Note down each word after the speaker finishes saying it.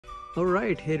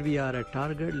Alright, here we are at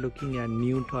Target looking at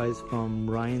new toys from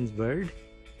Ryan's World.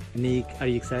 Aniq, are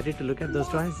you excited to look at those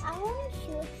toys? I want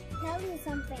to tell you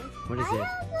something. What is I it?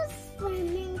 have a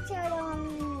swimming shirt on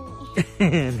me.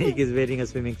 Aniq is wearing a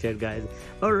swimming shirt, guys.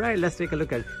 Alright, let's take a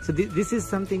look at it. So this is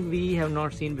something we have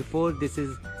not seen before. This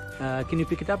is, can you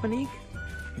pick it up, Aniq?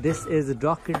 This is a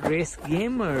Rocket Race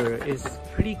Gamer. It's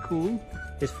pretty cool.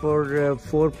 It's for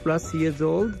 4+ years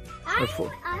old. I'm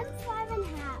 5.5.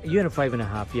 You're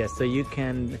 5.5, yes. So you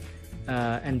can,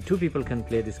 and 2 people can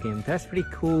play this game. That's pretty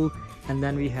cool. And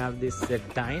then we have this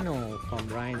dino from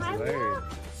Ryan's World.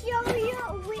 Show you.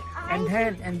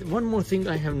 And one more thing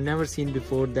I have never seen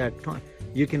before, that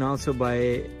you can also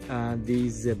buy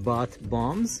these bath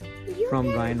bombs from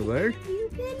Ryan's World. You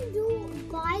can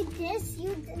buy this.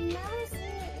 You never see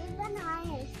even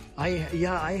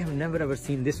I have never ever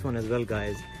seen this one as well,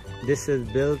 guys. This is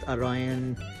built a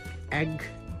Ryan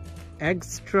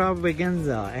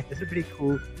extravaganza. This is pretty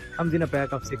cool. Comes in a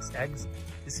pack of 6 eggs.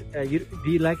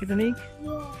 Do you like it, Aniq? Yeah.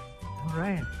 All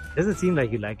right. Doesn't seem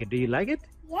like you like it. Do you like it?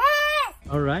 Yes.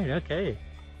 All right. Okay.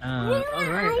 All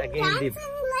right. Again, like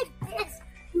this.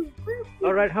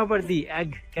 All right. How about the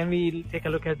egg? Can we take a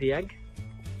look at the egg?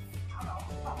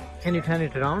 Can you turn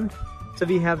it around? So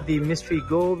we have the mystery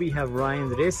go. We have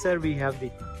Ryan's Racer. We have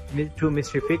the 2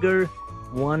 mystery figure,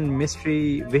 1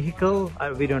 mystery vehicle.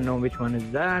 We don't know which one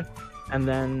is that. And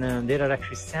then there are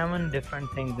actually 7 different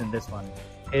things in this one.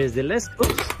 Here's the list.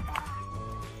 Oops.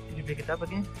 Can you pick it up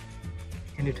again?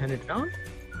 Can you turn it around?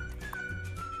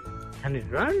 Turn it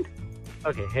around?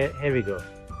 Okay, here we go.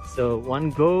 So 1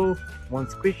 go, 1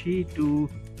 squishy, 2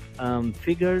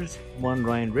 figures, 1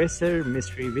 Ryan Racer,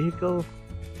 mystery vehicle,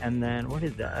 and then what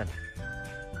is that?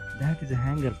 That is a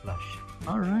hanger plush.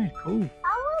 All right, cool.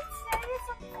 I will show you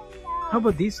something now. How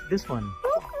about this one?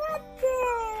 Look at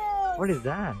this. What is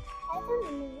that? I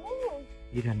don't know.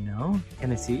 You don't know?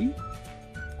 Can I see?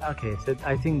 Okay, so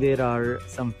I think there are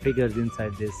some figures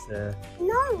inside this.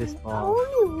 No, this ball.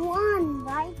 only 1,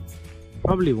 right?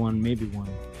 Probably 1, maybe 1.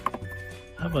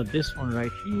 How about this one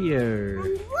right here?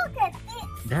 And look at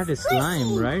this. That is Squishy.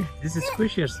 slime, right? This is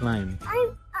squishy or slime?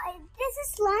 This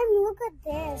is slime. Look at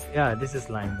this. Yeah, this is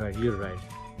slime, right? You're right.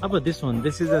 How about this one?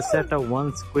 This is a set of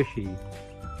 1 squishy.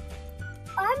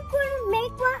 I'm going to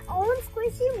make my own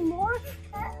squishy more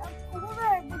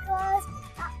cooler because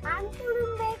I'm going to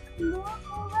make more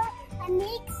cooler.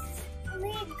 Aniq's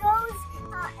Legos,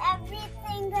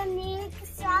 everything Aniq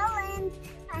selling,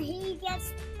 he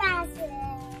gets passive.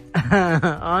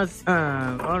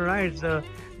 Awesome. All right, so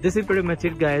this is pretty much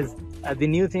it, guys. The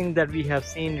new thing that we have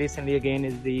seen recently again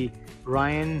is the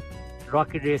Ryan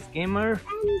Rocket Race Gamer,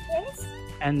 And this.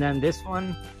 and then this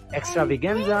one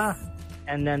extravaganza,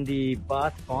 and then the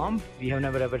bath bomb. We have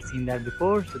never ever seen that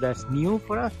before, so that's new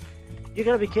for us. You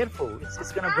gotta be careful,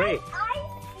 it's gonna break.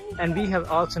 And we have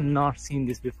also not seen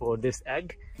this before, this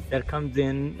egg that comes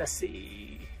in, let's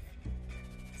see,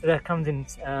 so that comes in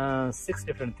 6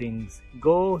 different things: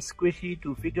 go, squishy,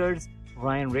 2 figures,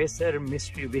 Ryan Racer,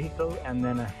 mystery vehicle, and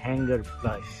then a hanger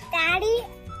plush. Daddy,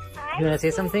 You wanna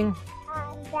say something?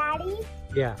 Daddy,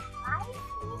 Yeah. I've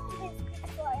seen this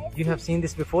before. You have seen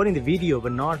this before in the video,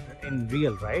 but not in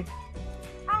real, right?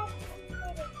 I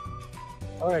did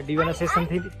it. Alright, do you wanna say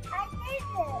something? I did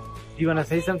it. Do you wanna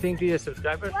say something to your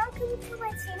subscribers? Welcome to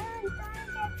my channel, and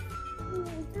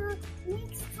don't forget to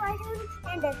make subscribe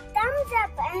and a thumbs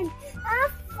up, and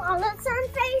follow us on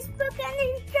Facebook and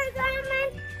Instagram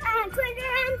and Twitter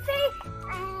and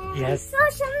Yes.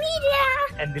 social media.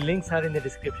 And the links are in the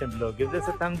description below. Give us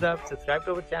a thumbs up, subscribe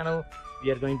to our channel.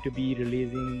 We are going to be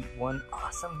releasing 1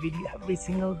 awesome video every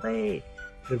single day.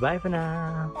 Goodbye for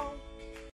now. Bye.